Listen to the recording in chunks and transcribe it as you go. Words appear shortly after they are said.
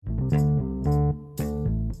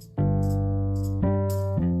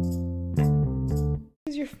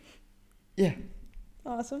Yeah.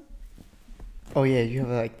 Awesome. Oh yeah, you have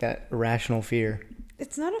like that irrational fear.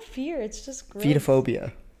 It's not a fear. It's just gross.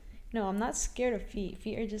 Fetophobia. No, I'm not scared of feet.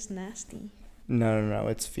 Feet are just nasty. No,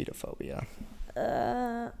 it's fetophobia.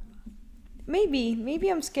 Maybe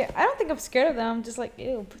I'm scared. I don't think I'm scared of them. I'm just like,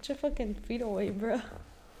 ew, put your fucking feet away, bro.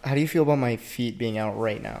 How do you feel about my feet being out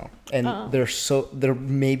right now? And they're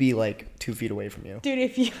maybe like 2 feet away from you. Dude,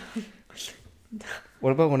 if you...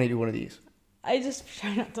 What about when I do one of these? I just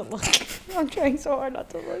try not to look. I'm trying so hard not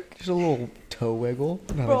to look. Just a little toe wiggle.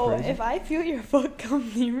 Bro, if I feel your foot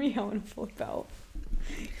come near me, I want to flip out.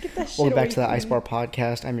 Get that shit Welcome away back to the from Ice me. Bar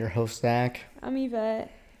Podcast. I'm your host, Zach. I'm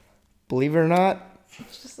Yvette. Believe it or not,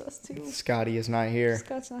 It's just us two. Scotty is not here.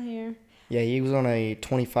 Scott's not here. Yeah, he was on a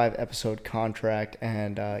 25-episode contract,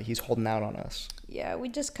 and he's holding out on us. Yeah, we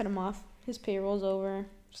just cut him off. His payroll's over.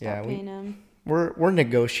 Stop paying him. We're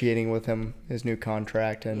negotiating with him his new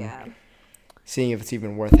contract and Yeah. seeing if it's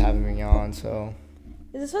even worth having me on. So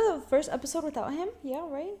Is this the first episode without him? Yeah,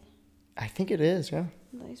 right? I think it is. Yeah,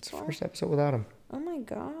 Nice it's the bar. first episode without him. Oh my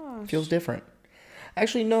gosh. Feels different.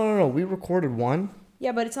 Actually, no. We recorded one,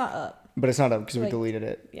 Yeah, but it's not up. but it's not up because we Like- deleted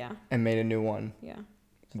it Yeah, and made a new one yeah.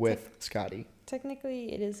 with Scotty.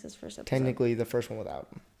 Technically, it is his first episode. Technically, the first one without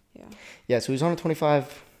him. Yeah. Yeah, so he's on a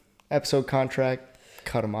 25-episode contract.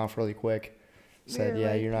 Cut him off really quick. Said, We were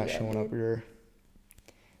like, you're not yeah, showing up. dude.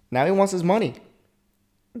 Now he wants his money.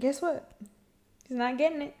 Guess what? He's not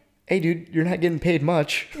getting it. Hey, dude, you're not getting paid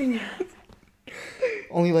much.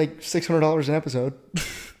 Only like $600 an episode.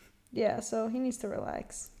 Yeah, so he needs to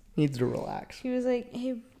relax. Needs to relax. He was like,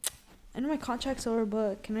 hey, I know my contract's over,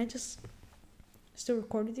 but can I just still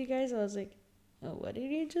record with you guys? I was like, oh, what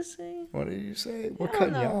did you just say? What did you say? We're I don't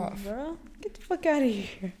cutting you know, off. bro. Get the fuck out of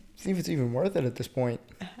here. See if it's even worth it at this point.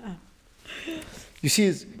 You see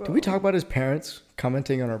his... Did we talk about his parents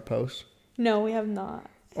commenting on our posts? No, we have not.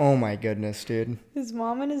 Oh my goodness, dude. His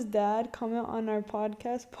mom and his dad comment on our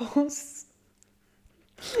podcast posts.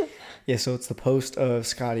 Yeah, so it's the post of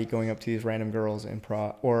Scotty going up to these random girls in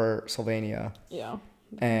Sylvania. Yeah.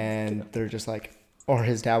 And they're just like... Or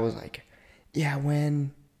his dad was like, yeah,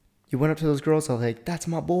 when you went up to those girls, I was like, that's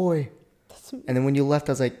my boy. And then when you left,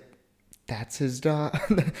 I was like, that's his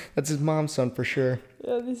that's his mom's son for sure.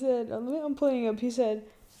 Yeah, they said, I'm pulling up. He said,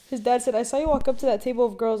 his dad said, I saw you walk up to that table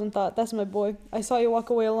of girls and thought, that's my boy. I saw you walk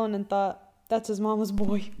away alone and thought, that's his mama's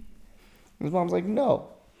boy. His mom's like, no.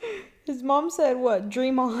 His mom said, what?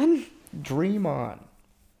 Dream on? Dream on.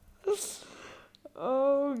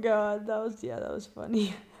 Oh, God. That was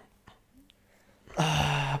funny.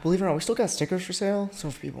 Believe it or not, we still got stickers for sale. So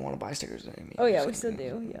if people want to buy stickers, I mean, Oh, yeah, we still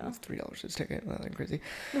do. Yeah. It's $3 a ticket. Nothing crazy.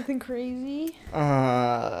 Nothing crazy.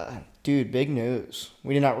 Dude, big news.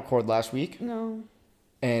 We did not record last week, No.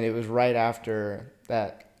 and it was right after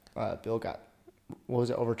that bill got, what was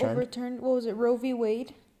it, overturned? What was it? Roe v.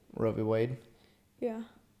 Wade? Roe v. Wade. Yeah.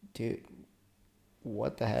 Dude,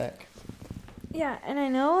 what the heck? Yeah, and I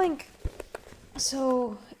know, like,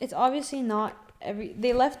 so it's obviously not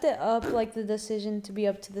they left it up, like, the decision to be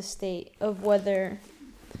up to the state of whether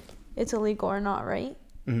it's illegal or not, right?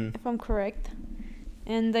 Mm-hmm. If I'm correct.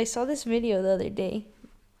 And I saw this video the other day,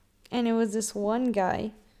 and it was this one guy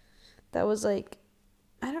that was like,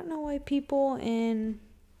 I don't know why people in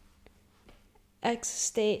X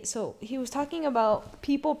state, so he was talking about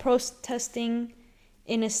people protesting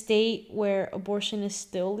in a state where abortion is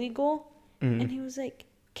still legal. Mm-hmm. And he was like,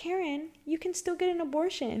 Karen, you can still get an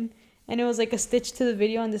abortion. And it was like a stitch to the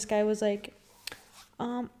video, and this guy was like,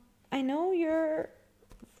 I know you're,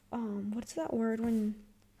 what's that word when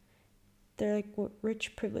they're like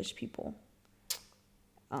rich, privileged people?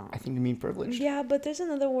 I think you mean privileged. Yeah, but there's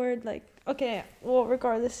another word, like, okay, well,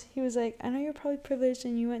 regardless, he was like, I know you're probably privileged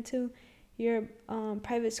and you went to your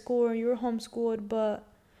private school or you were homeschooled, but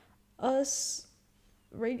us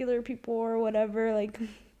regular people or whatever, like,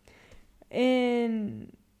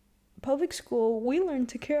 in public school, we learn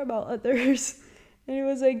to care about others. And it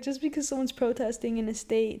was like, just because someone's protesting in a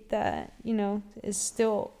state that, you know, is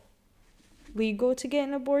still legal to get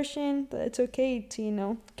an abortion, that it's okay to, you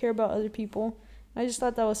know, care about other people. I just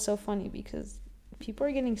thought that was so funny because people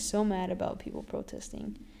are getting so mad about people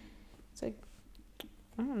protesting. It's like,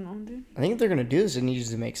 I don't know, dude. I think if they're gonna do this, it needs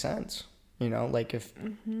to make sense. You know, like if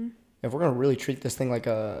we're gonna really treat this thing like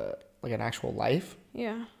an actual life,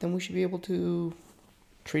 Yeah. then we should be able to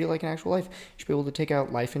treat it like an actual life. You should be able to take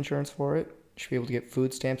out life insurance for it. You should be able to get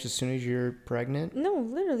food stamps as soon as you're pregnant. No,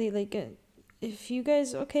 literally, like, if you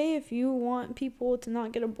guys, if you want people to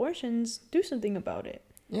not get abortions, do something about it.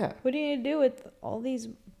 Yeah. What do you do with all these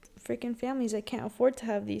freaking families that can't afford to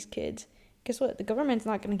have these kids. Guess what? The government's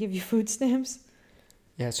not going to give you food stamps.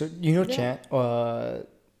 Yeah, so you know Yeah. Chant,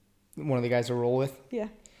 one of the guys I roll with? Yeah.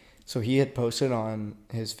 So he had posted on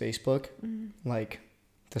his Facebook, like,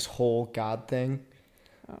 this whole God thing,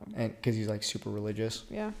 and because he's, like, super religious.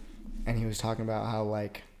 Yeah. And he was talking about how,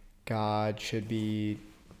 like, God should be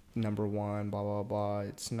number one, blah, blah, blah.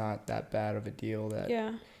 It's not that bad of a deal that,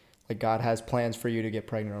 Yeah. like, God has plans for you to get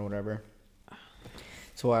pregnant or whatever.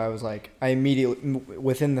 So I was like, I immediately,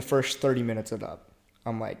 within the first 30 minutes of it up,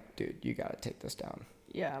 I'm like, dude, you got to take this down.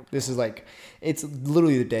 Yeah. This is like, it's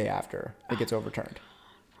literally the day after it gets overturned.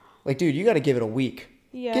 Like, dude, you got to give it a week.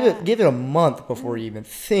 Yeah. Give it a month before you even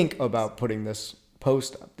think about putting this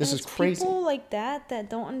post up. This And is it's crazy. People like that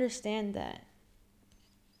don't understand that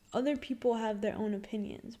other people have their own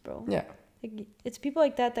opinions, bro. Yeah. Like, it's people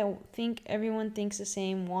like that think everyone thinks the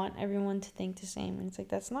same, want everyone to think the same, and it's like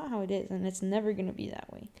that's not how it is, and it's never gonna be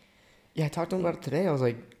that way. Yeah, I talked to him about it today. I was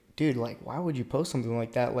like, dude, like, why would you post something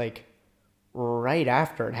like that, like, right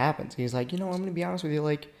after it happens? He's like, you know, I'm gonna be honest with you,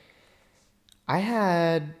 like, I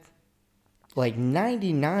had like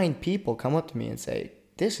 99 people come up to me and say,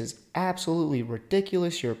 this is absolutely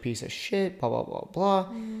ridiculous, you're a piece of shit, blah, blah, blah, blah.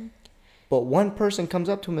 But one person comes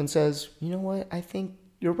up to him and says, you know what, I think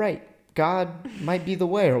you're right. God might be the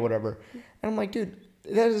way or whatever. And I'm like, dude,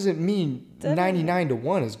 that doesn't mean 99 to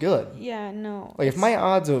 1 is good. Yeah, no. Like, if my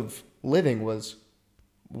odds of living was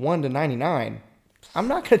 1 to 99, I'm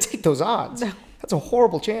not going to take those odds. No. That's a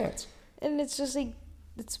horrible chance. And it's just like,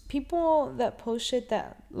 it's people that post shit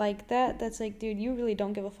that's like, dude, you really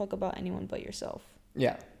don't give a fuck about anyone but yourself.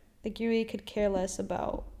 Yeah. Like, you really could care less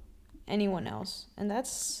about anyone else. And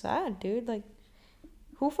that's sad, dude. Like,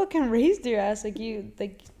 who fucking raised your ass? Like, you,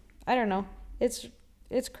 like, I don't know. It's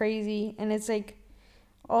crazy. And it's like,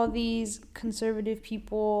 all these conservative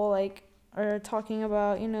people, like, are talking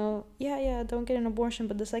about, you know, yeah, don't get an abortion.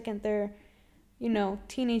 But the second their, you know,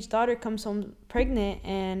 teenage daughter comes home pregnant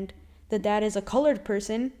and the dad is a colored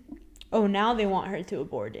person, oh, now they want her to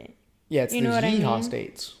abort it. Yeah, it's You these know what I yeehaw mean?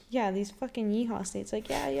 states. Yeah, these fucking yeehaw states. Like,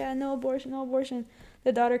 yeah, no abortion, no abortion.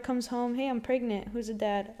 The daughter comes home, hey, I'm pregnant. Who's the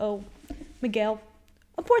dad? Oh, Miguel.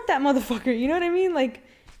 Abort that motherfucker. You know what I mean? Like,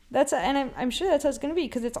 and I'm sure that's how it's gonna be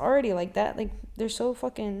because it's already like that. Like, they're so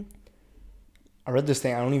fucking. I read this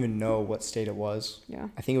thing. I don't even know what state it was. Yeah.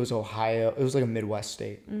 I think it was Ohio. It was like a Midwest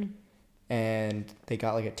state. And they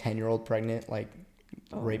got like a 10-year-old pregnant, like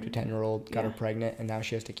raped a 10-year-old, got her pregnant, and now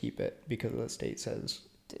she has to keep it because the state says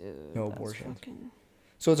Dude, no that's abortion. fucking-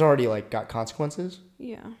 So it's already like got consequences,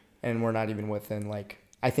 Yeah. and we're not even within like,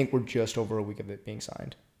 I think we're just over a week of it being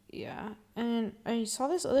signed. Yeah. And I saw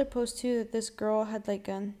this other post too that this girl had like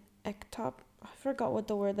an ectop. I forgot what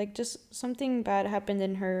the word, like just something bad happened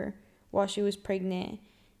in her while she was pregnant,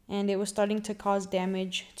 and it was starting to cause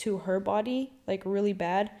damage to her body, like really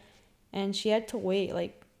bad, and she had to wait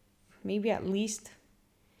like maybe at least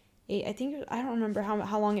I don't remember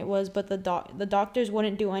how long it was, but the doctors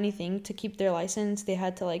wouldn't do anything to keep their license. They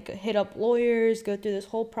had to like hit up lawyers, go through this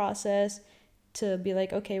whole process to be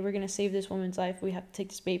like, okay, we're gonna save this woman's life, we have to take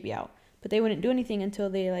this baby out. But they wouldn't do anything until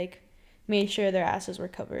they like made sure their asses were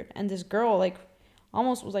covered. And this girl like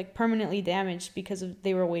almost was like permanently damaged because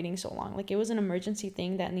they were waiting so long. Like, it was an emergency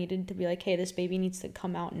thing that needed to be like, hey, this baby needs to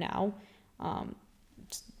come out now.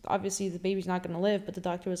 Obviously the baby's not gonna live, but the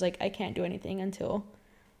doctor was like, I can't do anything until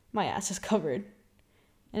my ass is covered.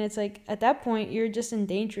 And it's like, at that point, you're just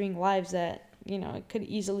endangering lives that, you know, it could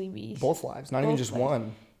easily be Both lives, not even just lives.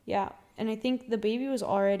 one. Yeah. And I think the baby was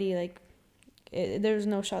already like, there was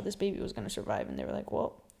no shot this baby was going to survive. And they were like,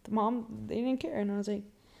 well, the mom, they didn't care. And I was like,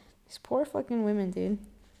 these poor fucking women, dude.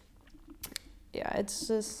 Yeah, it's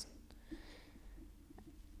just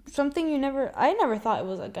something I never thought it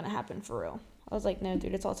was going to happen for real. I was like, no,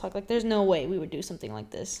 dude, it's all talk. Like, there's no way we would do something like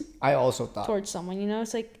this I also thought. towards someone, you know?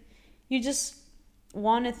 It's like, you just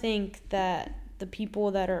want to think that the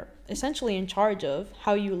people that are essentially in charge of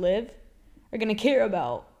how you live are going to care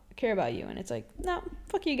about you. And it's like, no,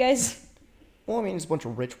 fuck you guys. Well, I mean, it's a bunch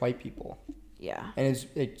of rich white people, Yeah. and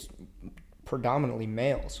it's predominantly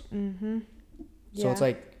males. Mm-hmm. So it's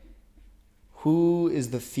like, who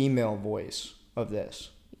is the female voice of this?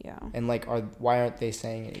 Yeah. And like, why aren't they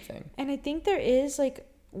saying anything? And I think there is like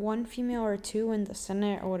one female or two in the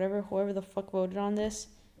Senate or whatever, whoever the fuck voted on this.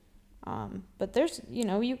 But there's, you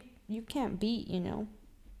know, you can't beat,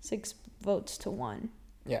 6 votes to 1.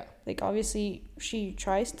 Yeah. Like, obviously she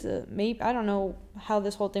tries to, maybe, I don't know how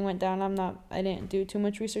this whole thing went down. I didn't do too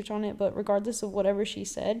much research on it, but regardless of whatever she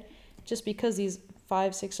said, just because these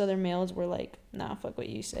 5-6 other males were like, nah, fuck what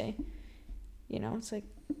you say. It's like,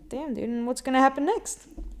 damn, dude, and what's gonna happen next?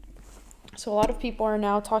 So a lot of people are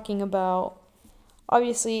now talking about,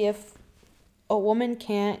 obviously, if a woman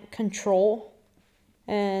can't control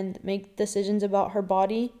and make decisions about her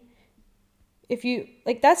body, if you,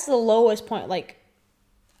 like, that's the lowest point. Like,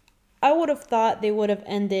 I would have thought they would have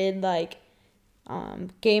ended, like,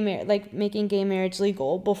 making gay marriage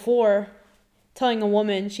legal before telling a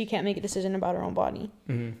woman she can't make a decision about her own body.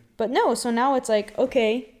 Mm-hmm. But no, so now it's like,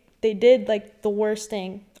 okay, they did, like, the worst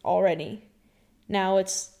thing already. Now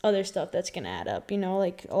it's other stuff that's going to add up, you know?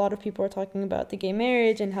 Like, a lot of people are talking about the gay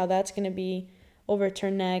marriage and how that's going to be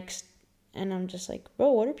overturned next. And I'm just like,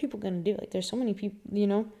 bro, what are people going to do? Like, there's so many people, you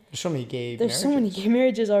know? There's so many gay There's marriages. so many gay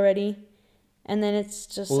marriages already. And then it's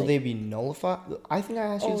just Will like, they be nullified? I think I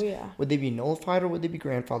asked you oh, this. yeah. Would they be nullified or would they be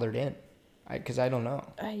grandfathered in? Because I don't know.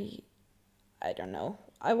 I don't know.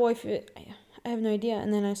 I have no idea.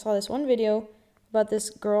 And then I saw this one video about this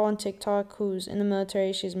girl on TikTok who's in the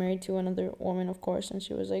military. She's married to another woman, of course, and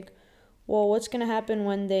she was like, well, what's going to happen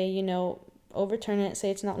when they, you know, overturn it,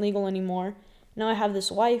 say it's not legal anymore? Now I have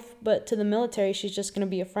this wife, but to the military, she's just going to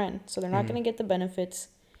be a friend. So they're not going to get the benefits,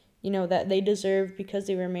 you know, that they deserve because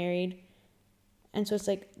they were married. And so it's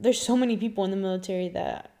like, there's so many people in the military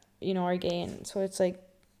that, you know, are gay. And so it's like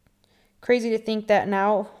crazy to think that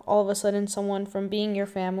now all of a sudden someone from being your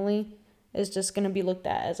family is just going to be looked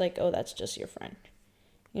at as like, oh, that's just your friend.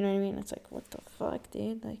 You know what I mean? It's like, what the fuck,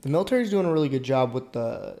 dude? Like, The military's doing a really good job with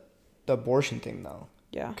the abortion thing, though.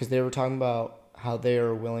 yeah. Because they were talking about how they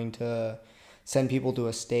are willing to send people to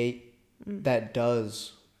a state that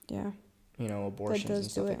does, Yeah. you know, That abortions and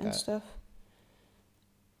does stuff do it like and that. stuff.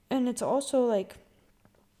 And it's also like,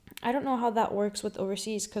 I don't know how that works with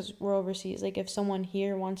overseas because we're overseas. Like, if someone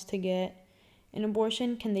here wants to get an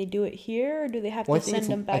abortion, can they do it here or do they have Well, to send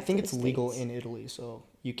them back I think to it's the legal States? in Italy, so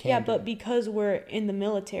you can. Yeah, do but it. because we're in the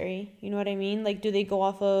military, you know what I mean? Like, do they go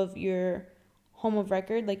off of your home of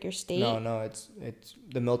record, like your state? No, it's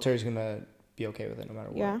the military's gonna be okay with it no matter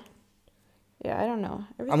what. Yeah. Yeah, I don't know.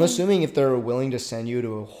 I'm assuming if they're willing to send you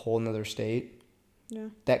to a whole nother state, Yeah.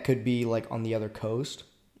 that could be like on the other coast,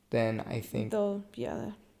 then I think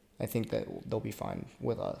that they'll be fine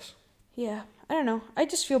with us. Yeah, I don't know. I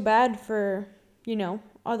just feel bad for, you know,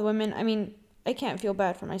 all the women. I mean, I can't feel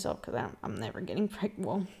bad for myself because I'm never getting pregnant.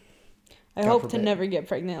 Well, I God hope forbid. to never get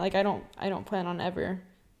pregnant. Like, I don't plan on ever.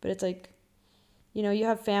 But it's like, you know, you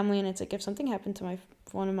have family, and it's like if something happened to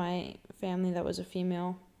one of my family that was a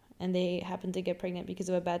female, and they happened to get pregnant because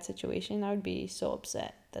of a bad situation, I would be so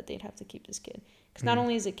upset that they'd have to keep this kid. Because not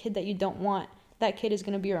only is it a kid that you don't want, that kid is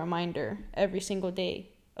going to be a reminder every single day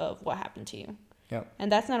of what happened to you. Yep.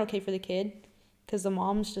 And that's not okay for the kid because the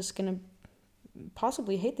mom's just going to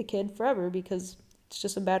possibly hate the kid forever because it's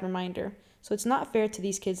just a bad reminder. So it's not fair to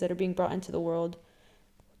these kids that are being brought into the world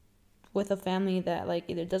with a family that, like,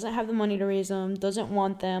 either doesn't have the money to raise them, doesn't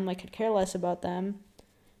want them, like, could care less about them.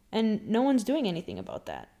 And no one's doing anything about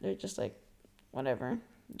that. They're just like, whatever.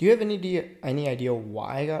 Do you have any idea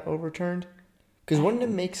why it got overturned? Because wouldn't it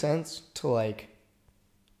make sense to, like,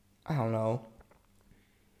 I don't know,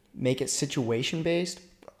 make it situation based?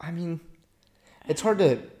 I mean, it's hard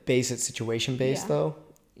to base it situation based, Yeah. though.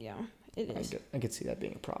 Yeah, it is. I could see that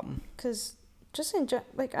being a problem. Because just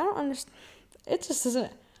like, I don't understand. It just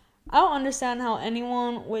doesn't. I don't understand how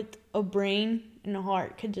anyone with a brain and a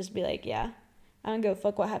heart could just be like, yeah, I don't give a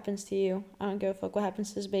fuck what happens to you. I don't give a fuck what happens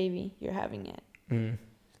to this baby. You're having it. Mm.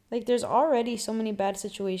 Like, there's already so many bad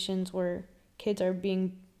situations where kids are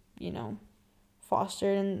being, you know,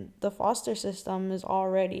 fostered, and the foster system is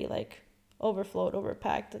already, like, overflowed,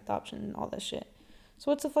 overpacked, adoption, and all that shit.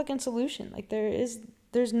 So what's the fucking solution? Like,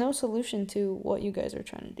 there's no solution to what you guys are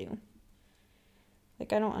trying to do.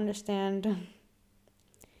 Like, I don't understand.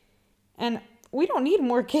 And we don't need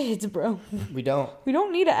more kids, bro. We don't. We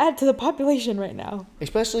don't need to add to the population right now.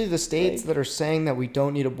 Especially the states Like- that are saying that we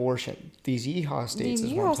don't need abortion. These yeehaw states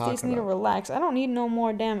These is what I'm Utah states talking need to about. relax. I don't need no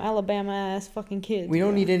more damn Alabama ass fucking kids. We don't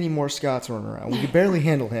bro. need any more Scots running around. We can barely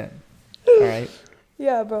handle him. All right?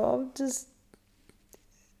 Yeah, bro. Just,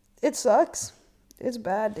 it sucks. It's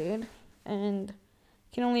bad, dude. And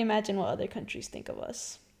can only imagine what other countries think of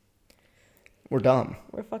us. We're dumb.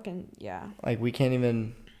 We're fucking, yeah. Like, we can't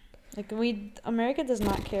even... Like, America does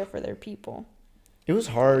not care for their people. It was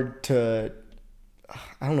hard to...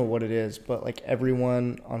 I don't know what it is, but, like,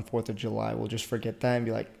 everyone on 4th of July will just forget that and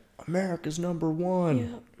be like, America's number one.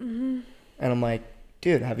 Yeah. Mm-hmm. And I'm like,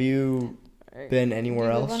 dude, have you been anywhere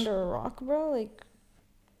Do you else? live under a rock, bro? Like,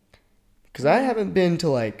 Because I haven't been to,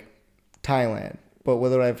 like, Thailand. But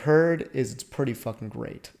what I've heard is it's pretty fucking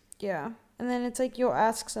great. yeah. And then it's like you'll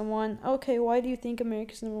ask someone, okay, why do you think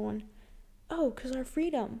America's number one? Oh, because our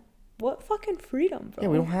freedom. What fucking freedom, bro? Yeah,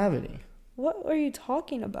 we don't have any. What are you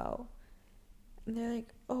talking about? And they're like,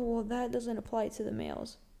 oh, well, that doesn't apply to the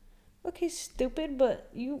males. Okay, stupid,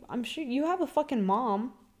 but I'm sure you have a fucking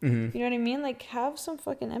mom. Mm-hmm. You know what I mean? Like, have some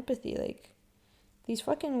fucking empathy. Like, these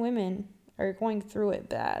fucking women are going through it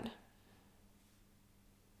bad.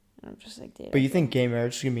 And I'm just like, dude. But you think gay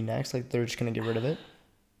marriage is gonna be next? Like they're just gonna get rid of it?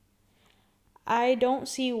 I don't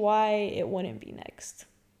see why it wouldn't be next.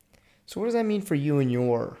 So what does that mean for you and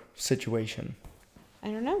your situation? I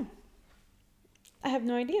don't know. I have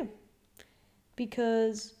no idea.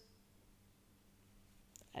 Because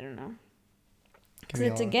I don't know. Because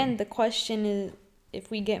it's again, the question is, if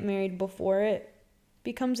we get married before it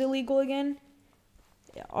becomes illegal again,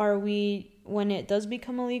 are we, when it does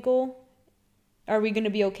become illegal, are we going to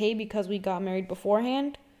be okay because we got married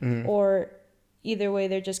beforehand? Mm-hmm. Or either way,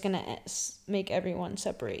 they're just going to make everyone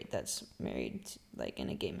separate that's married, like in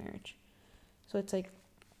a gay marriage. So it's like,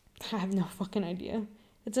 I have no fucking idea.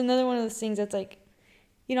 It's another one of those things that's like,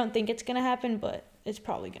 you don't think it's going to happen, but it's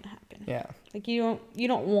probably going to happen. Yeah. Like, you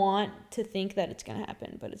don't want to think that it's going to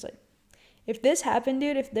happen, but it's like, if this happened,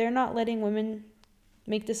 dude, if they're not letting women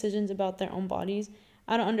make decisions about their own bodies,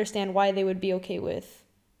 I don't understand why they would be okay with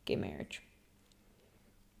gay marriage.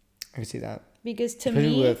 I can see that. Because to especially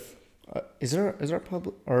me, with, is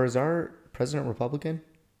our president Republican?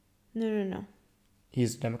 No.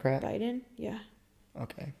 He's a Democrat? Biden? Yeah.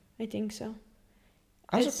 Okay. I think so.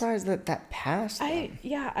 I'm surprised that passed. I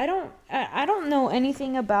don't know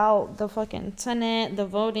anything about the fucking Senate, the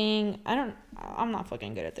voting. I'm not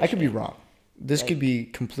fucking good at this. I could be wrong. This could be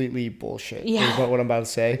completely bullshit. Yeah. Is what I'm about to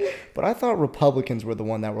say. But I thought Republicans were the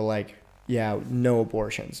one that were like, yeah, no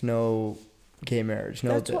abortions, no gay marriage,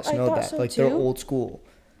 no this, no that. So like too. They're old school.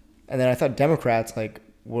 And then I thought Democrats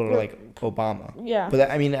were like Obama. Yeah.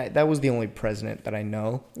 But that was the only president that I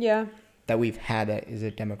know. Yeah. That we've had that is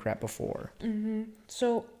a Democrat before. Mm-hmm.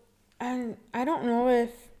 So, I don't know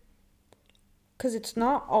if, because it's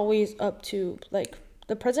not always up to, like,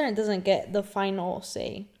 the president doesn't get the final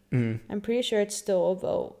say. Mm-hmm. I'm pretty sure it's still a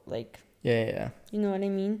vote. Like, yeah. You know what I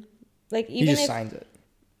mean? Like, even he just signs it.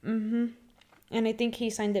 Mm-hmm. And I think he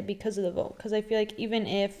signed it because of the vote. Because I feel like even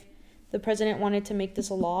if the president wanted to make this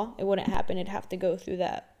a law, it wouldn't happen. It'd have to go through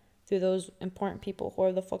those important people who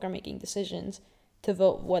are the fuck are making decisions to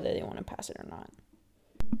vote whether they want to pass it or not.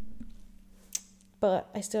 But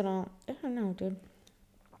I don't know, dude.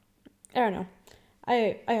 I don't know.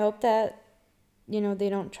 I hope that, they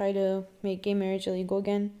don't try to make gay marriage illegal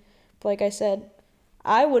again. But like I said,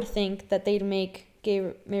 I would think that they'd make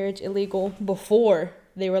gay marriage illegal before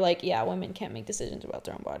they were like, yeah, women can't make decisions about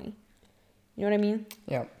their own body. You know what I mean?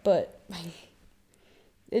 Yeah. But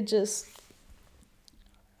it just,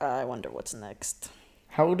 I wonder what's next.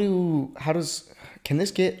 Can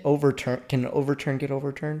this get overturned? Can overturn get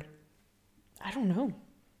overturned? I don't know.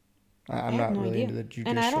 I'm not really into the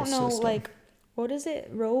judicial system. And I don't know, like, what is it?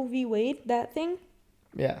 Roe v. Wade, that thing?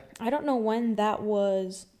 Yeah. I don't know when that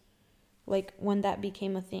was, like, when that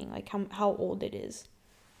became a thing, like how old it is.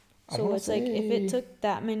 So it's like, if it took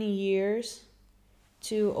that many years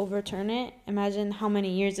to overturn it, imagine how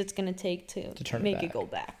many years it's going to take to make it go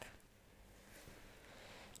back.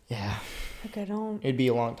 Yeah. Like, it'd be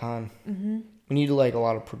a long time. Mm-hmm. We need, like, a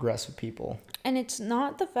lot of progressive people. And it's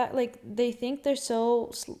not the fact, like, they think they're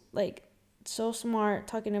so smart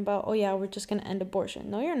talking about, oh, yeah, we're just going to end abortion.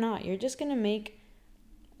 No, you're not. You're just going to make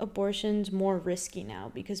abortions more risky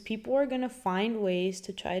now because people are going to find ways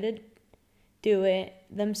to try to do it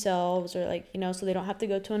themselves or, like, so they don't have to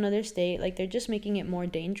go to another state. Like, they're just making it more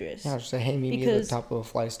dangerous. Yeah, just say, hey, meet me at the top of a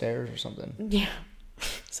flight of stairs or something. Yeah.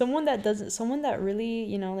 Someone that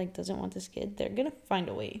really, doesn't want this kid, they're going to find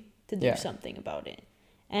a way to do something about it.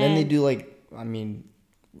 And then they do, like, don't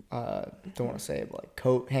want to say it, but, like,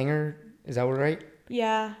 coat hanger. Is that right?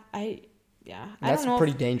 Yeah. That's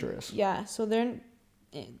pretty dangerous. Yeah. So they're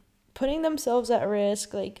putting themselves at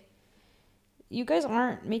risk. Like, you guys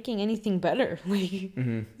aren't making anything better. Like,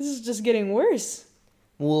 mm-hmm. This is just getting worse.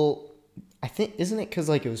 Well, I think, isn't it because,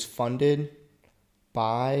 like, it was funded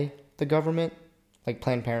by the government? Like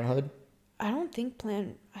Planned Parenthood? I don't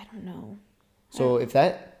know. So if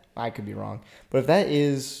that, I could be wrong, but if that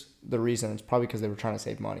is the reason, it's probably because they were trying to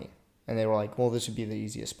save money. And they were like, well, this would be the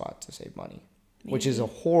easiest spot to save money. Maybe. Which is a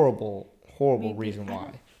horrible reason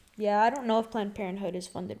why. I don't know if Planned Parenthood is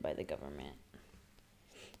funded by the government.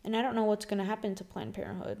 And I don't know what's going to happen to Planned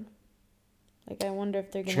Parenthood. Like, I wonder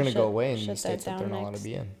if they're going to go away in the states that they're not allowed to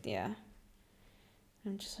be in. Yeah.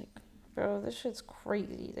 I'm just like, bro, this shit's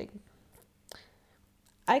crazy. Like,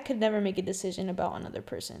 I could never make a decision about another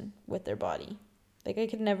person with their body. Like, I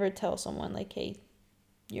could never tell someone, like, hey,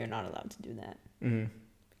 you're not allowed to do that. Mm-hmm.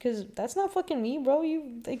 Because that's not fucking me, bro.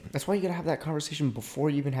 That's why you gotta have that conversation before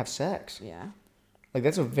you even have sex. Yeah. Like,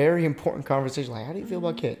 that's a very important conversation. Like, how do you feel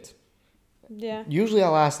about kids? Yeah. Usually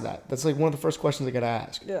I'll ask that. That's like one of the first questions I gotta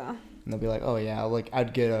ask. Yeah. And they'll be like, oh yeah, like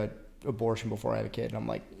I'd get a abortion before I have a kid. And I'm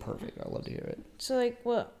like, perfect. I'd love to hear it. So like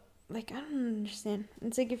what? Like I don't understand.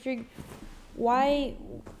 It's like if you're, why,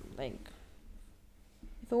 like,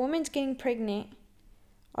 if a woman's getting pregnant,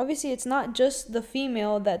 obviously it's not just the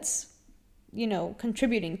female that's, you know,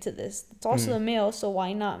 contributing to this. It's also the male. So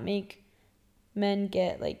why not make men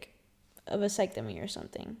get like a vasectomy or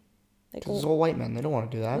something? Like, Because it's all white men. They don't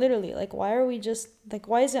want to do that. literally, like, why are we just like,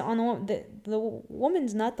 why is it on the woman? The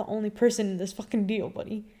woman's not the only person in this fucking deal,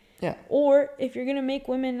 buddy. Yeah. Or if you're gonna make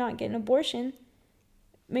women not get an abortion,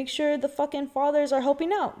 make sure the fucking fathers are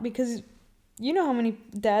helping out, because you know how many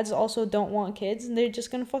dads also don't want kids and they're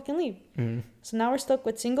just gonna fucking leave. So now we're stuck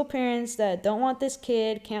with single parents that don't want this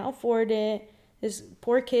kid, can't afford it. This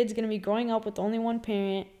poor kid's gonna be growing up with only one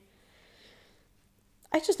parent.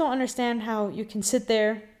 I just don't understand how you can sit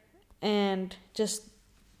there and just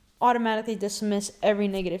automatically dismiss every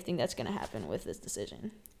negative thing that's gonna happen with this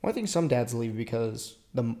decision. Well, I think some dads leave because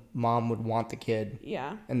the mom would want the kid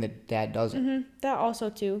Yeah. and the dad doesn't. That also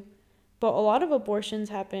too. But a lot of abortions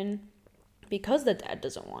happen because the dad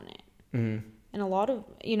doesn't want it. And a lot of,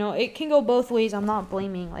 you know, it can go both ways. I'm not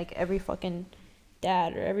blaming like every fucking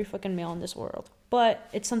dad or every fucking male in this world. But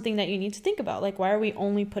it's something that you need to think about. Like, why are we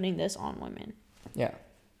only putting this on women? Yeah.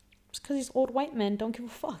 It's because these old white men don't give a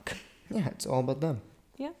fuck. Yeah, it's all about them.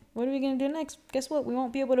 Yeah. What are we going to do next? Guess what? We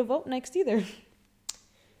won't be able to vote next either.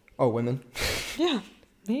 Oh, women. Yeah.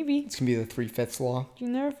 Maybe. It's going to be the 3/5 law. You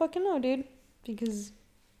never fucking know, dude. Because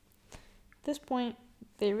at this point,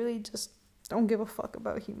 they really just don't give a fuck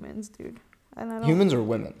about humans, dude. And I don't. Humans or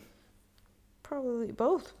women? Probably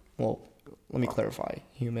both. Well, let me clarify.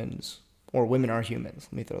 Humans or women are humans.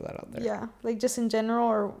 Let me throw that out there. Yeah. Like just in general,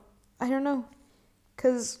 or I don't know.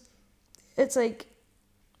 Because it's like,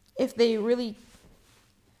 if they really.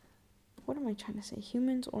 What am I trying to say?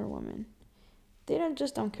 Humans or women? They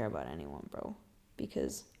don't care about anyone, bro.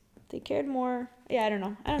 Because they cared more. Yeah, I don't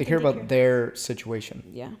know. I don't They think care about their situation.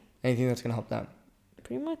 Yeah. Anything that's going to help them.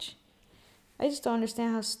 Pretty much. I just don't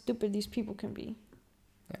understand how stupid these people can be.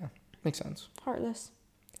 Yeah, makes sense. Heartless.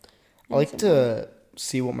 I like to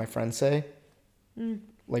see what my friends say, Mm.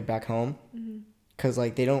 like back home, because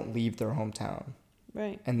like they don't leave their hometown,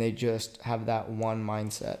 Right. and they just have that one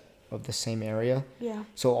mindset of the same area. Yeah.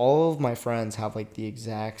 So all of my friends have like the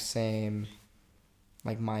exact same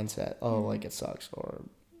like mindset. Oh, like it sucks or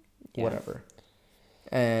Yeah. whatever.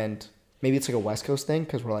 And maybe it's like a West Coast thing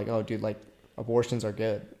because we're like, oh, dude, like abortions are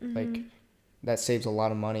good. Like that saves a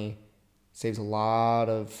lot of money, saves a lot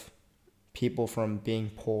of people from being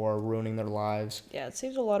poor, ruining their lives. Yeah, it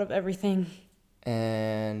saves a lot of everything.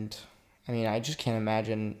 And I mean, I just can't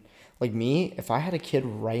imagine, like me, if I had a kid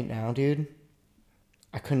right now, dude,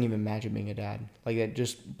 I couldn't even imagine being a dad. Like it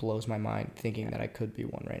just blows my mind thinking that I could be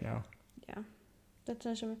one right now. Yeah. That's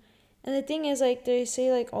not sure. And the thing is, like, they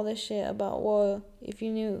say, like, all this shit about, well, if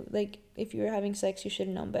you knew, like, if you were having sex, you should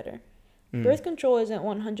have known better. Birth control isn't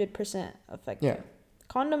 100% effective. Yeah.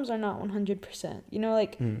 Condoms are not 100%. You know,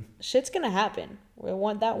 like, shit's gonna happen.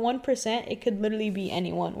 Where that 1%, it could literally be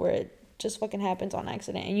anyone where it just fucking happens on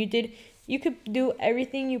accident. And you could do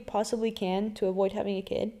everything you possibly can to avoid having a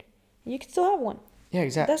kid, and you could still have one. Yeah,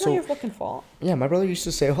 exactly. That's not your fucking fault. Yeah, my brother used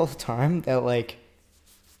to say all the time that like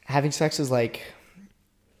having sex is like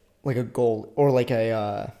a goal or like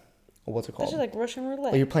a what's it called? That's just like Russian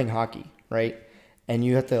roulette. Like you're playing hockey, right? And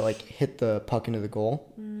you have to like hit the puck into the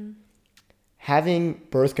goal. Having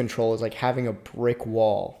birth control is like having a brick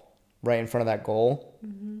wall right in front of that goal,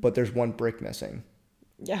 but there's one brick missing.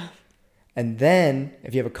 Yeah. And then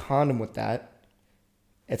if you have a condom with that,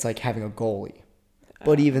 it's like having a goalie.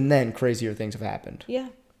 But even then, crazier things have happened. Yeah.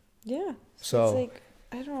 Yeah. So it's like,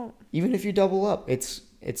 I don't. even if you double up, it's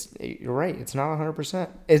you're right. It's not 100%.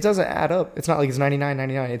 It doesn't add up. It's not like it's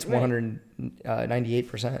 99.99. It's Right.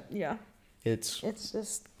 198%. Yeah. It's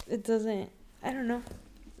just, it doesn't, I don't know.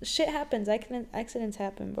 Shit happens. Accidents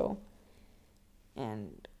happen, bro.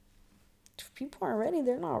 And if people aren't ready,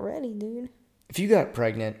 they're not ready, dude. if you got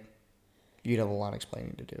pregnant, you'd have a lot of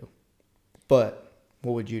explaining to do. But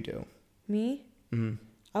what would you do? Me?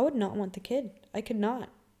 I would not want the kid. I could not.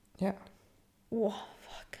 Yeah. Whoa,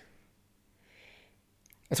 fuck.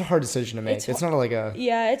 It's a hard decision to make. It's not like a...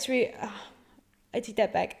 Yeah, it's I take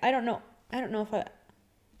that back. I don't know if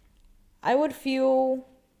I would feel...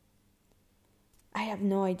 I have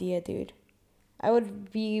no idea, dude. I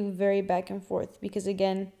would be very back and forth because,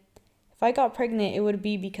 again, if I got pregnant, it would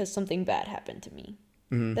be because something bad happened to me.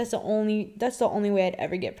 Mm-hmm. That's the only way I'd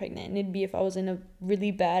ever get pregnant. And it'd be if I was in a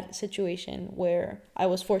really bad situation where I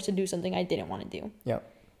was forced to do something I didn't want to do. Yep.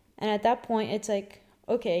 And at that point, it's like,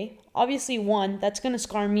 okay, obviously, one, that's going to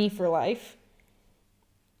scar me for life.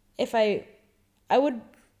 If I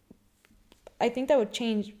think that would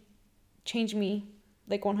change me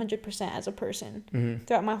like 100% as a person. Mm-hmm.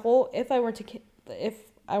 Throughout my whole, if I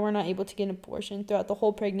were not able to get an abortion throughout the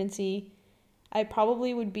whole pregnancy, I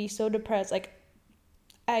probably would be so depressed. Like,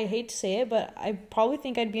 I hate to say it, but I probably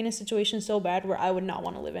think I'd be in a situation so bad where I would not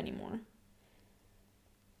want to live anymore.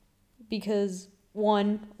 Because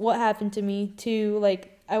one, what happened to me? Two,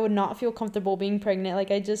 like, I would not feel comfortable being pregnant.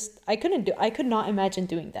 Like, I could not imagine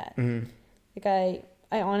doing that. Mm-hmm. Like,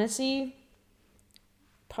 I honestly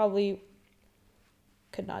probably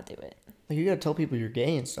could not do it. Like, you gotta tell people you're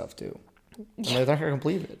gay and stuff too. And they're not gonna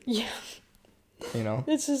believe it. Yeah. You know?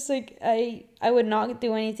 It's just like, I would not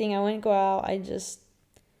do anything. I wouldn't go out.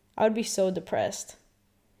 I would be so depressed.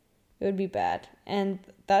 It would be bad. And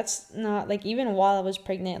that's not, like, even while I was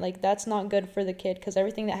pregnant, like, that's not good for the kid, because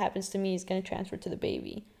everything that happens to me is going to transfer to the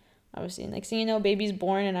baby. Obviously, next thing you know, baby's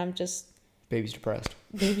born and I'm just... Baby's depressed.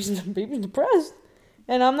 Baby's depressed.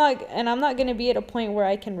 And I'm not going to be at a point where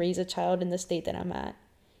I can raise a child in the state that I'm at.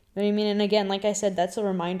 You know what I mean? And again, like I said, that's a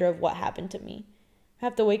reminder of what happened to me. I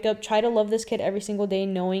have to wake up, try to love this kid every single day,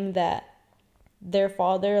 knowing that their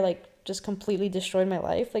father, like, just completely destroyed my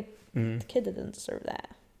life. Like, Mm-hmm. the kid doesn't deserve that.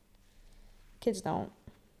 Kids don't.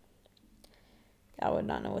 I would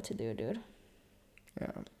not know what to do, dude.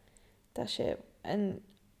 Yeah. That shit. And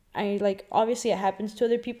I, like, obviously it happens to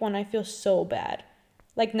other people and I feel so bad.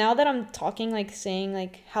 Like, now that I'm talking, like, saying,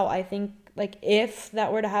 like, how I think, like, if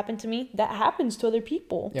that were to happen to me, that happens to other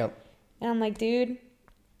people. Yep. And I'm like, dude,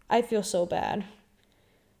 I feel so bad.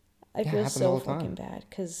 I feel so fucking bad,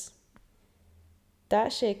 because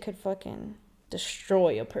that shit could fucking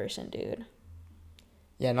destroy a person, dude.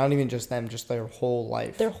 Yeah, not even just them, just their whole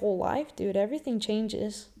life. Their whole life, dude. Everything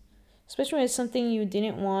changes. Especially when it's something you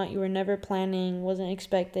didn't want, you were never planning, wasn't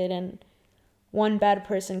expected, and one bad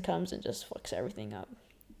person comes and just fucks everything up.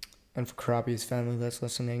 And for Karapi's family that's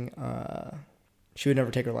listening, she would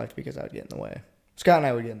never take her life because I would get in the way. Scott and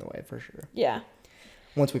I would get in the way for sure. Yeah.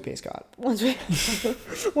 Once we pay Scott. Once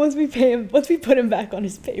we pay him, once we put him back on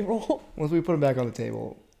his payroll. Once we put him back on the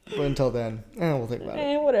table. But until then, we'll think about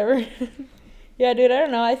it. Whatever. Yeah, dude, I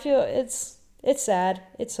don't know. I feel it's sad.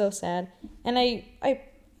 It's so sad. And I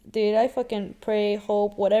fucking pray,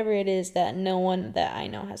 hope, whatever it is, that no one that I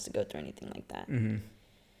know has to go through anything like that. Mm-hmm.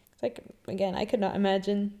 It's like, again, I could not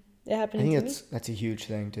imagine it happening to me. That's a huge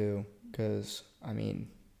thing too, because I mean,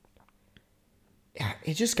 yeah,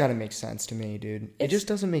 it just gotta make sense to me, dude. It just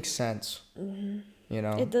doesn't make sense. Mm-hmm. You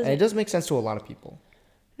know, it doesn't. And it does make sense to a lot of people.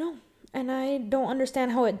 No, and I don't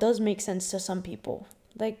understand how it does make sense to some people.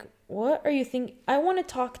 Like, what are you thinking? I want to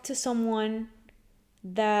talk to someone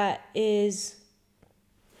that is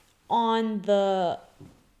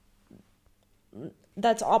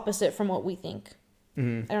that's opposite from what we think.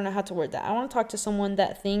 Mm-hmm. I don't know how to word that. I want to talk to someone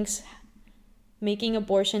that thinks making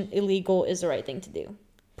abortion illegal is the right thing to do.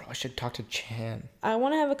 Bro, I should talk to Chan. I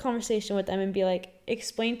want to have a conversation with them and be like,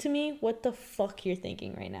 explain to me what the fuck you're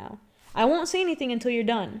thinking right now. I won't say anything until you're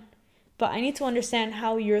done, but I need to understand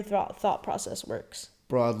how your thought process works.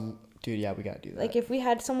 Bro, dude, yeah, we gotta do that. Like, if we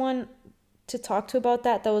had someone to talk to about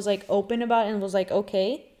that was, like, open about it and was like,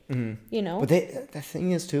 okay, mm-hmm. you know? But the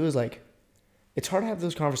thing is, too, is, like, it's hard to have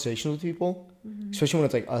those conversations with people, mm-hmm. especially when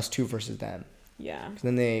it's, like, us two versus them. Yeah. Because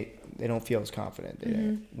then they don't feel as confident.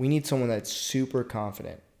 Mm-hmm. We need someone that's super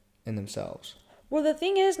confident in themselves. Well, the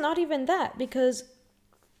thing is, not even that, because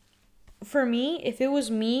for me, if it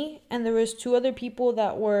was me and there was two other people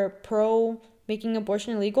that were pro making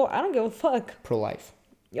abortion illegal, I don't give a fuck. Pro-life.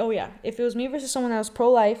 Oh, yeah. If it was me versus someone that was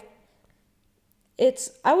pro-life,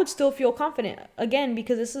 I would still feel confident. Again,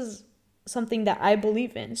 because this is something that I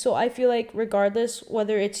believe in. So I feel like regardless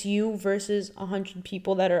whether it's you versus 100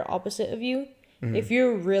 people that are opposite of you, mm-hmm. if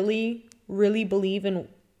you really, really believe in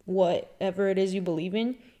whatever it is you believe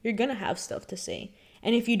in, you're going to have stuff to say.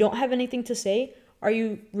 And if you don't have anything to say, are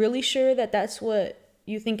you really sure that that's what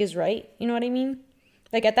you think is right? You know what I mean?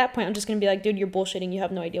 Like, at that point, I'm just going to be like, dude, you're bullshitting. You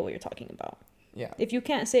have no idea what you're talking about. Yeah. If you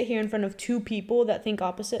can't sit here in front of two people that think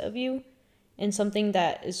opposite of you in something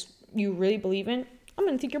that is you really believe in, I'm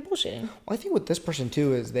going to think you're bullshitting. Well, I think with this person,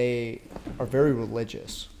 too, is they are very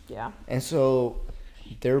religious. Yeah. And so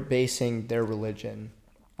they're basing their religion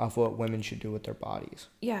off what women should do with their bodies.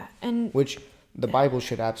 Yeah, and... Which the Bible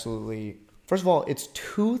should absolutely... First of all, it's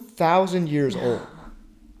 2,000 years old.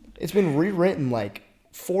 It's been rewritten, like,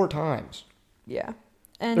 4 times. Yeah.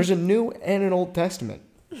 And there's a New and an Old Testament.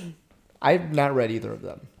 I've not read either of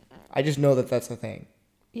them. I just know that that's a thing.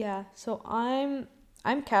 Yeah, so I'm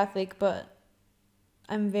Catholic, but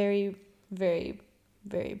I'm very, very,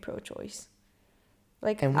 very pro-choice.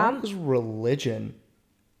 Like, And what is religion?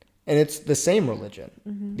 And it's the same religion,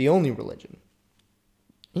 the only religion.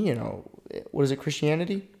 You know, what is it,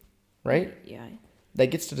 Christianity? Right? Yeah. That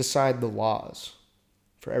gets to decide the laws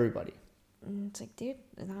for everybody. And it's like, dude,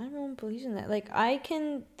 not everyone believes in that. Like, I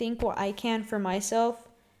can think what I can for myself.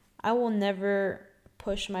 I will never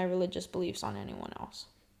push my religious beliefs on anyone else.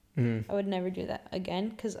 I would never do that again,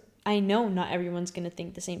 because I know not everyone's going to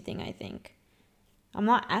think the same thing I think. I'm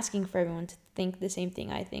not asking for everyone to think the same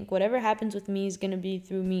thing I think. Whatever happens with me is going to be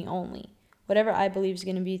through me only. Whatever I believe is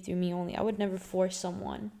going to be through me only. I would never force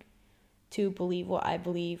someone to believe what I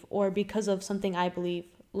believe, or because of something I believe,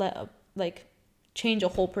 change a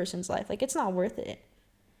whole person's life. Like, it's not worth it.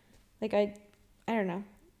 Like, I don't know.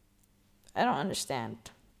 I don't understand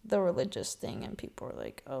the religious thing, and people are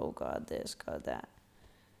like, oh, God this, God that.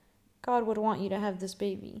 God would want you to have this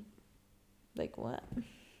baby. Like, what?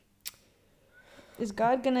 Is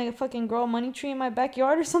God gonna fucking grow a money tree in my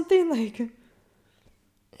backyard or something? Like,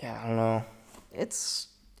 Yeah, I don't know. it's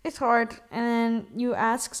hard. And then you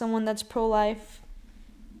ask someone that's pro-life,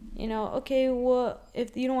 okay, what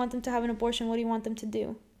if you don't want them to have an abortion? What do you want them to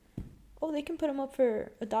do? Oh, they can put them up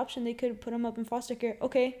for adoption. They could put them up in foster care.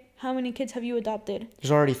 Okay, how many kids have you adopted?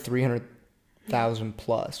 There's already 300,000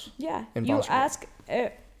 plus. Yeah, in you foster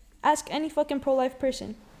care. ask any fucking pro-life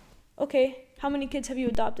person. Okay, how many kids have you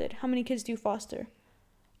adopted? How many kids do you foster?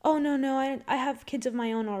 Oh, no, I have kids of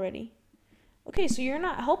my own already. Okay, so you're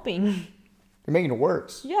not helping. You're making it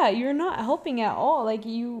worse. Yeah, you're not helping at all. Like,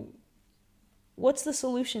 what's the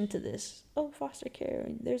solution to this? Oh, foster care.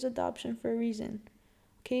 There's adoption for a reason.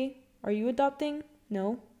 Okay, are you adopting?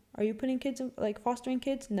 No. Are you putting kids in, fostering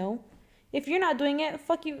kids? No. If you're not doing it,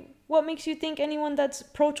 fuck you. What makes you think anyone that's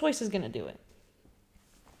pro-choice is gonna do it?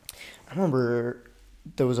 I remember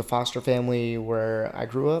there was a foster family where I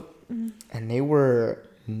grew up, and they were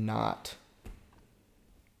not,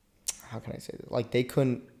 how can I say this? Like, they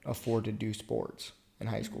couldn't afford to do sports in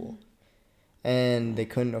high school, and they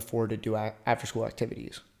couldn't afford to do after-school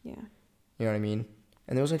activities. Yeah. You know what I mean?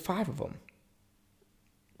 And there was 5 of them.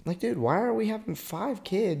 Like, dude, why are we having 5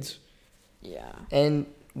 kids? Yeah. And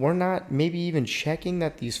we're not maybe even checking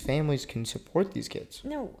that these families can support these kids.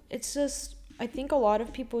 No, it's just, I think a lot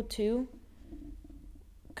of people too,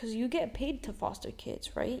 because you get paid to foster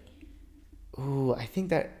kids, right? Ooh, I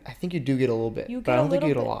think you do get a little bit, but I don't think you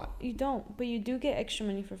get a lot. You don't, but you do get extra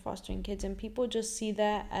money for fostering kids, and people just see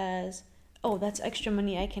that as, oh, that's extra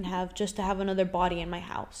money I can have just to have another body in my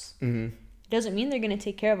house. Mm-hmm. It doesn't mean they're going to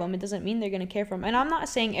take care of them. It doesn't mean they're going to care for them. And I'm not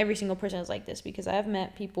saying every single person is like this, because I have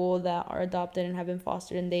met people that are adopted and have been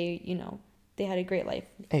fostered, and they, they had a great life.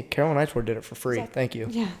 Hey, Carol Knightsford did it for free. Exactly. Thank you.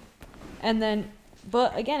 Yeah. And then,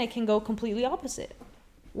 but again, it can go completely opposite,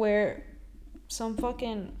 where some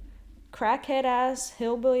fucking crackhead ass,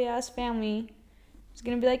 hillbilly ass family is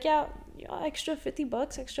going to be like, yeah, extra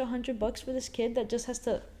 $50, extra $100 for this kid that just has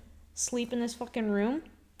to sleep in this fucking room.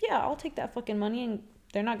 Yeah, I'll take that fucking money, and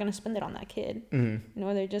they're not going to spend it on that kid. Mm-hmm.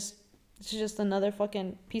 It's just another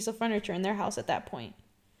fucking piece of furniture in their house at that point.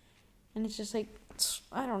 And it's just like,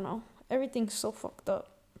 I don't know. Everything's so fucked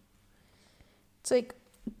up. It's like,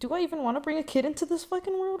 do I even want to bring a kid into this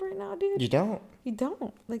fucking world right now, dude? You don't. You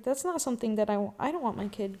don't. Like, that's not something that I don't want my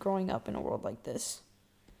kid growing up in a world like this.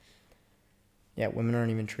 Yeah, women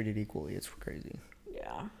aren't even treated equally. It's crazy.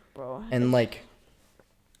 Yeah, bro.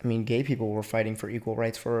 And gay people were fighting for equal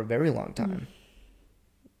rights for a very long time.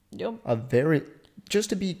 Yep. Just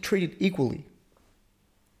to be treated equally.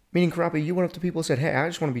 Meaning, Karapi, you went up to people and said, hey, I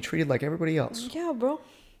just want to be treated like everybody else. Yeah, bro.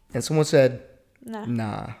 And someone said,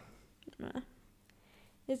 Nah.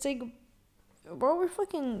 It's like, bro, we're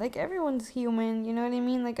fucking, like, everyone's human, you know what I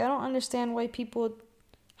mean? Like, I don't understand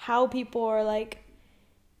how people are like,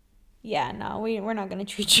 yeah, no, we're not going to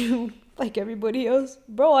treat you like everybody else.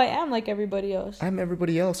 Bro, I am like everybody else. I'm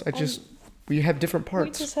everybody else. We have different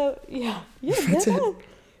parts. We just have, yeah, That's it.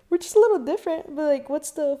 We're just a little different, but, like,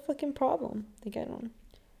 what's the fucking problem? Like, I don't.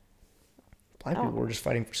 Black people were just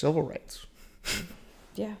fighting for civil rights.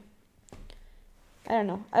 Yeah. I don't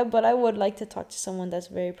know. But I would like to talk to someone that's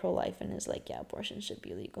very pro-life and is like, yeah, abortion should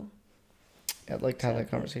be legal. I'd like to have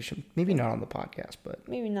that conversation. Maybe not on the podcast, but...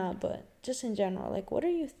 Maybe not, but just in general. Like, what are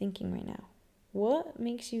you thinking right now? What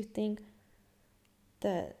makes you think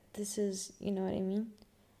that this is, you know what I mean?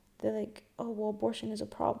 They're like, oh, well, abortion is a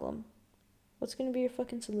problem. What's going to be your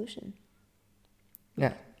fucking solution?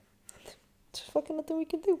 Yeah. There's fucking nothing we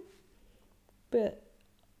can do. But,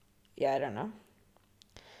 yeah, I don't know.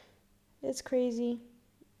 It's crazy.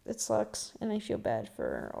 it sucks, and I feel bad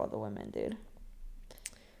for all the women, dude.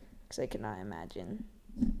 Because I cannot imagine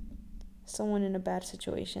someone in a bad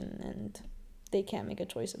situation and they can't make a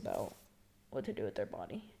choice about what to do with their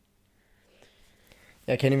body.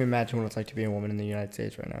 Yeah, I can't even imagine what it's like to be a woman in the United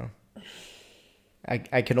States right now.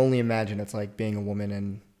 I can only imagine it's like being a woman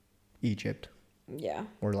in Egypt. Yeah.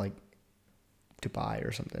 Or like Dubai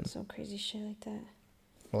or something. Some crazy shit like that.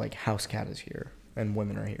 Or like House Cat is here and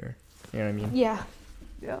women are here. You know what I mean? Yeah.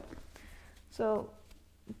 Yeah. So,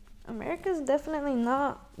 America's definitely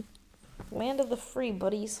not land of the free,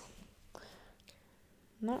 buddies.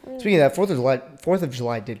 Not really. Speaking of that, 4th of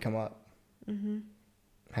July did come up. Mm-hmm.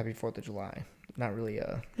 Happy 4th of July. Not really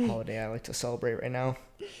a holiday I like to celebrate right now.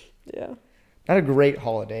 Yeah. Not a great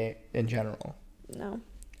holiday in general. No.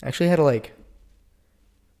 I actually had to like...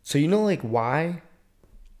 So you know like why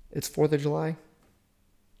it's 4th of July?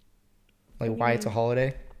 Like why it's a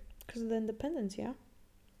holiday? Because of the independence, yeah.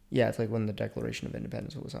 Yeah, it's like when the Declaration of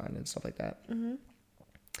Independence was signed and stuff like that. Mm-hmm.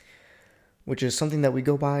 Which is something that we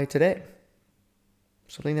go by today.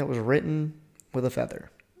 Something that was written with a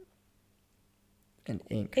feather. And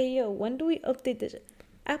ink. Hey, yo, when do we update this?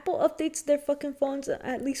 Apple updates their fucking phones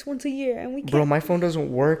at least once a year, and we can't. Bro, my phone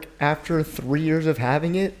doesn't work after 3 years of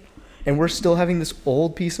having it, and we're still having this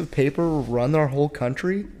old piece of paper run our whole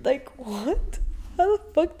country? Like, what? How the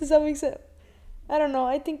fuck does that make sense? I don't know.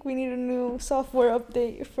 I think we need a new software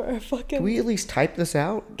update for our fucking... Can we at least type this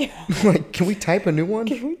out? Like, can we type a new one?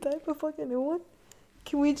 Can we type a fucking new one?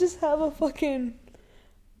 Can we just have a fucking...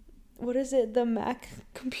 What is it? The Mac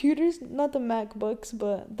computers? Not the MacBooks,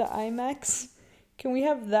 but the iMacs. Can we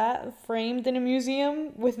have that framed in a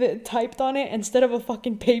museum with it typed on it instead of a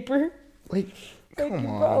fucking paper? Like, come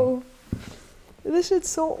on. Bro, this shit's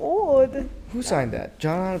so old. Who signed that?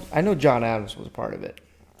 John Adams? I know John Adams was a part of it.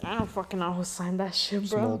 I don't fucking know who signed that shit,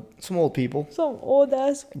 bro. Some old people. Some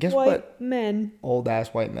old-ass Guess white what? men.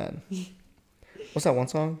 Old-ass white men. What's that one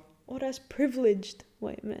song? Old-ass privileged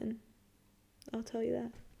white men. I'll tell you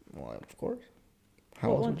that. Well, of course.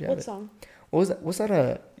 How else would you have What it? song? What was that? What's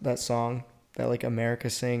that song that like America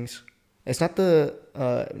sings? It's not the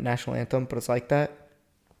national anthem, but it's like that.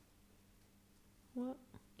 What?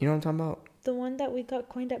 You know what I'm talking about? The one that we got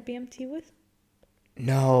coined at BMT with?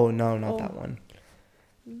 No, not Oh. that one.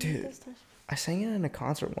 Dude, I sang it in a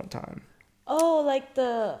concert one time. Oh, like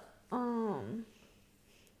the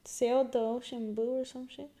Sail the Ocean Blue or some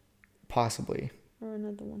shit? Possibly. Or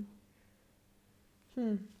another one.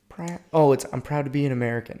 It's I'm proud to be an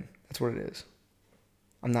American. That's what it is.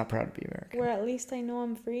 I'm not proud to be American. Where at least I know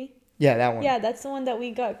I'm free. Yeah, that one. Yeah, that's the one that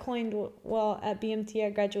we got coined well at BMT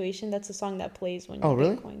at graduation. That's the song that plays when you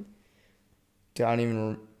really? get coined. Dude, I don't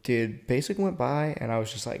even. Dude, Basic went by and I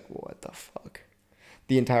was just like, what the fuck?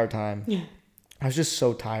 The entire time. Yeah. I was just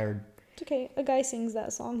so tired. It's okay. A guy sings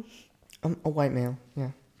that song. A white male,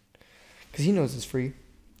 yeah. Because he knows it's free.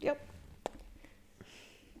 Yep.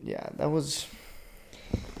 Yeah, that was...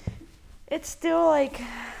 It's still like...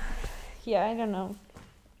 Yeah, I don't know.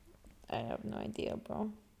 I have no idea,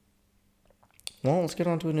 bro. Well, let's get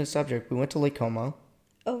on to a new subject. We went to Lake Como.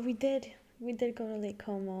 Oh, we did. We did go to Lake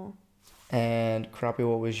Como. And, Crappie,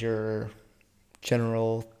 what was your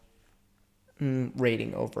general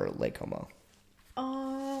rating over Lake Como?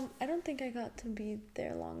 I don't think I got to be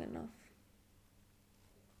there long enough.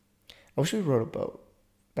 I wish we rode a boat.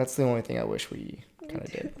 That's the only thing I wish we kind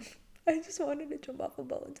of did. I just wanted to jump off a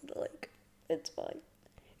boat into the lake. It's fine.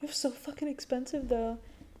 It was so fucking expensive, though.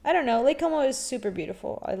 I don't know. Lake Como is super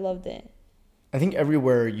beautiful. I loved it. I think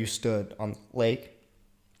everywhere you stood on the lake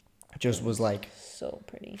just was like... So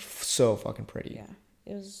pretty. So fucking pretty. Yeah.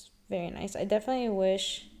 It was very nice. I definitely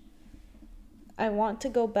wish... I want to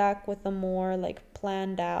go back with a more, like,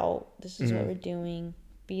 planned out, this is what we're doing,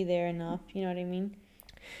 be there enough, you know what I mean?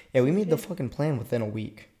 Yeah, we made the fucking plan within a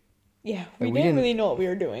week. Yeah, we we didn't really know what we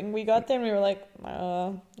were doing. We got there and we were like,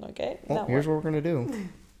 okay. Well, here's what we're going to do.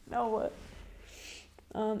 Now what?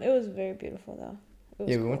 It was very beautiful, though.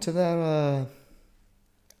 Yeah, we went to that,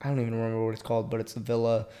 I don't even remember what it's called, but it's the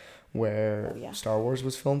villa where Star Wars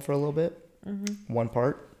was filmed for a little bit. Mm-hmm. One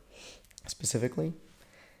part, specifically.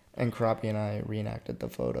 And Crappie and I reenacted the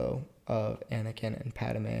photo of Anakin and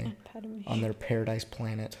Padme on their paradise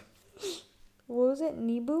planet. What was it?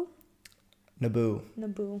 Naboo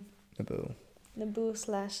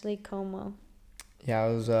 / Lake Como. Yeah,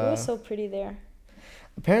 it was... it was so pretty there.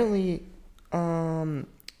 Apparently, 007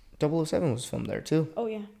 was filmed there, too. Oh,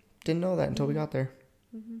 yeah. Didn't know that until we got there.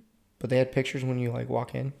 Mm-hmm. But they had pictures when you, like,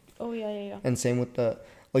 walk in. Oh, yeah. And same with the...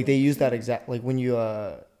 Like, they used that exact... Like, when you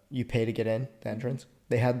pay to get in, the entrance...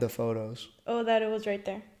 They had the photos. Oh, that it was right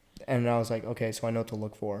there. And I was like, okay, so I know what to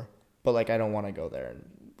look for. But, like, I don't want to go there and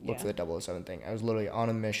look for Yeah. the 007 thing. I was literally on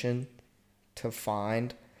a mission to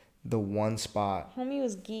find the one spot. Homie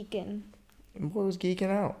was geeking. And boy was geeking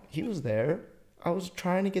out. He was there. I was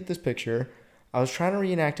trying to get this picture. I was trying to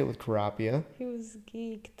reenact it with Karapia. He was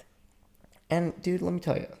geeked. And, dude, let me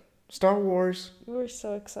tell you. Star Wars, We were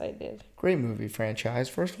so excited. great movie franchise,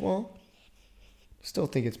 first of all. Still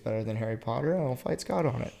think it's better than Harry Potter. I'll fight Scott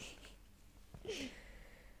on it.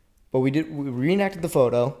 But we reenacted the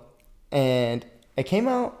photo, and it came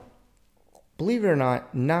out, believe it or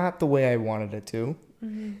not the way I wanted it to.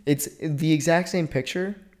 Mm-hmm. It's the exact same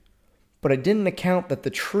picture, but I didn't account that the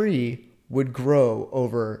tree would grow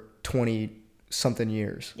over 20-something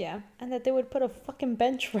years. Yeah, and that they would put a fucking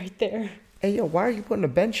bench right there. Hey, yo, why are you putting a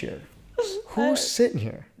bench here? Who's sitting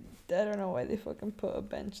here? I don't know why they fucking put a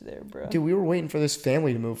bench there, bro. Dude, we were waiting for this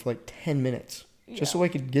family to move for like 10 minutes just so I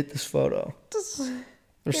could get this photo.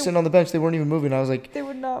 They're sitting on the bench. They weren't even moving. I was like, They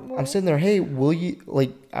would not move. I'm sitting there, hey, will you,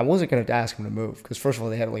 like, I wasn't going to ask them to move because, first of all,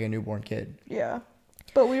 they had like a newborn kid. Yeah.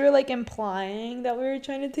 But we were like implying that we were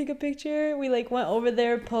trying to take a picture. We like went over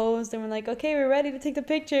there, posed, and we're like, okay, we're ready to take the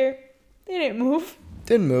picture. They didn't move.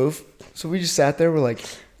 Didn't move. So we just sat there. We're like,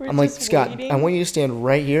 We're I'm like, just Scott, waiting. I want you to stand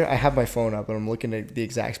right here. I have my phone up and I'm looking at the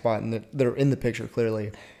exact spot and they're in the picture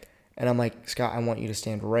clearly. And I'm like, Scott, I want you to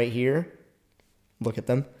stand right here. Look at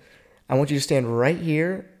them. I want you to stand right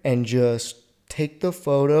here and just take the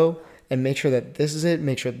photo and make sure that this is it.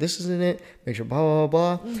 Make sure this isn't it. Make sure blah, blah,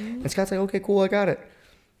 blah, blah. Mm-hmm. And Scott's like, okay, cool, I got it.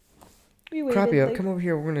 We waited Crappy, like come over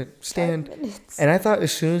here. We're going to stand. 5 minutes. And I thought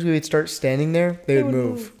as soon as we would start standing there, they would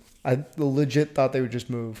move. move. I legit thought they would just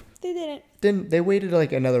move. They didn't. Then they waited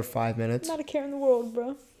like another 5 minutes. Not a care in the world, bro.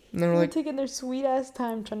 And they were They were like, taking their sweet ass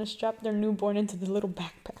time trying to strap their newborn into the little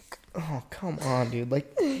backpack. oh, come on, dude.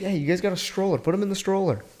 Like, yeah, you guys got a stroller. Put him in the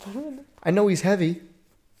stroller. I know he's heavy.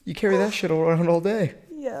 You carry that shit around all day.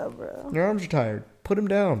 Yeah, bro. Your arms are tired. Put him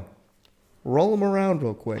down. Roll him around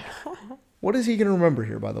real quick. What is he going to remember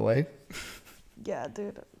here, by the way? Yeah,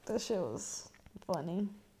 dude. That shit was funny.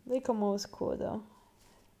 Lake Como was cool, though.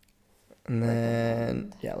 And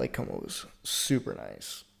then, yeah, Lake Como was super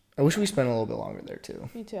nice. I wish we spent a little bit longer there, too.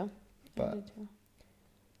 Me too. But- Me too.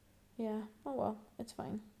 Yeah. Oh, well. It's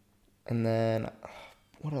fine. And then,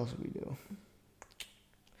 what else did we do?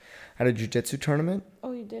 Had a jiu-jitsu tournament.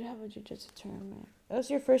 Oh, you did have a jiu-jitsu tournament. That was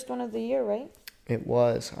your first one of the year, right? It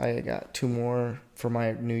was. I got 2 more for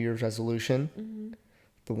my New Year's resolution. Mm-hmm.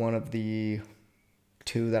 The one of the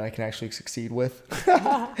 2 that I can actually succeed with.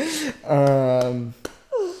 I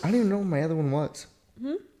don't even know what my other one was.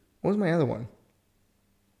 Hmm? What was my other one?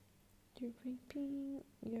 You're raping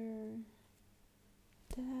your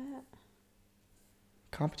dad.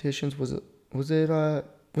 Competitions, was it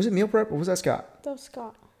meal prep or was that Scott? That was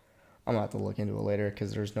Scott. I'm gonna have to look into it later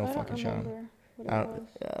because there's no I don't fucking showing. remember what it I was.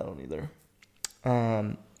 don't either.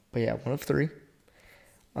 But yeah, one of 3.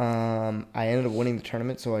 I ended up winning the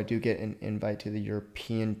tournament, so I do get an invite to the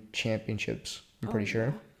European Championships. I'm pretty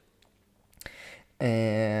sure.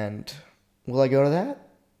 And will I go to that?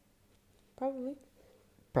 Probably.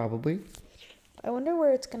 Probably. I wonder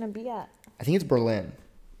where it's gonna be at. I think it's Berlin.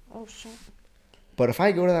 Oh shit. But if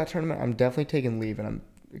I go to that tournament, I'm definitely taking leave and I'm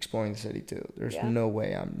exploring the city too. There's Yeah. no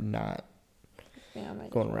way I'm not Yeah, I might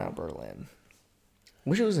going as around well. Berlin.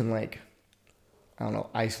 Wish it was in like, I don't know,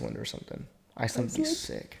 Iceland or something. Iceland would be Iceland?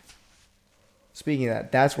 sick. Speaking of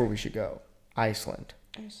that, that's where we should go. Iceland.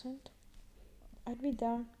 Iceland. I'd be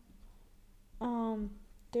down.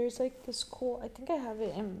 There's like this cool. I think I have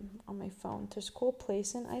it on my phone. There's a cool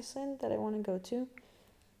place in Iceland that I want to go to.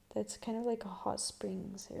 That's kind of like a hot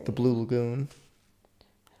springs area. The Blue Lagoon.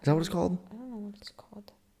 Is that what it's called? I don't know what it's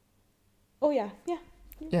called. Oh yeah.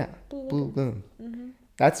 Yeah. Blue Blue Lagoon. Lagoon. Mhm.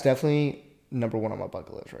 That's definitely number 1 on my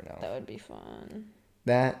bucket list right now. That would be fun.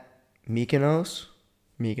 That, Mykonos.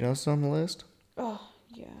 Mykonos is on the list. Oh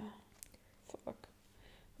yeah. Fuck.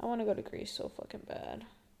 I want to go to Greece so fucking bad.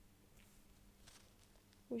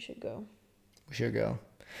 We should go. We should go.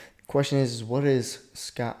 Question is what is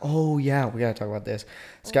Scott? Oh, yeah, we got to talk about this.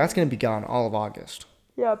 Scott's going to be gone all of August.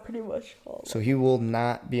 Yeah, pretty much. So he will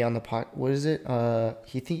not be on the pod. What is it? I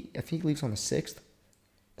think he leaves on the 6th?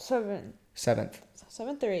 7th.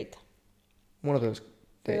 7th or 8th. One of those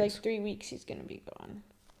For days. like 3 weeks, he's gonna be gone.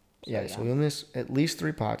 So we'll miss at least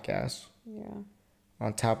 3 podcasts. Yeah.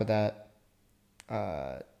 On top of that,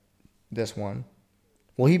 this one.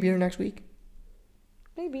 Will he be here next week?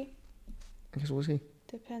 Maybe. I guess we'll see.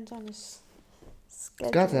 Depends on his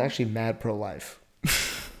schedule. Scott's actually mad pro-life.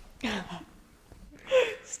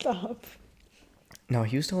 Stop. No,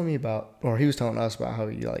 he was telling me about, or he was telling us about how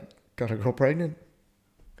he like got a girl pregnant.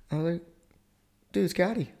 I was like, dude,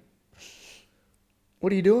 Scotty,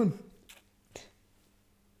 what are you doing?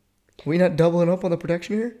 We not doubling up on the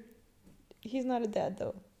protection here? He's not a dad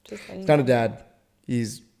though. Just letting He's you not a know. dad.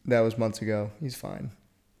 That was months ago. He's fine.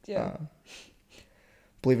 Yeah.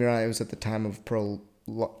 Believe it or not, it was at the time of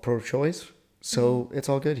pro-choice, so it's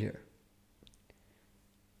all good here.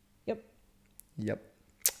 Yep.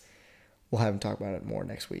 We'll have him talk about it more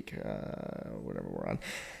next week, whatever we're on.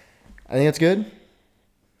 I think that's good.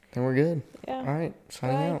 I think we're good. Yeah. All right,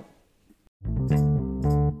 signing Bye. out.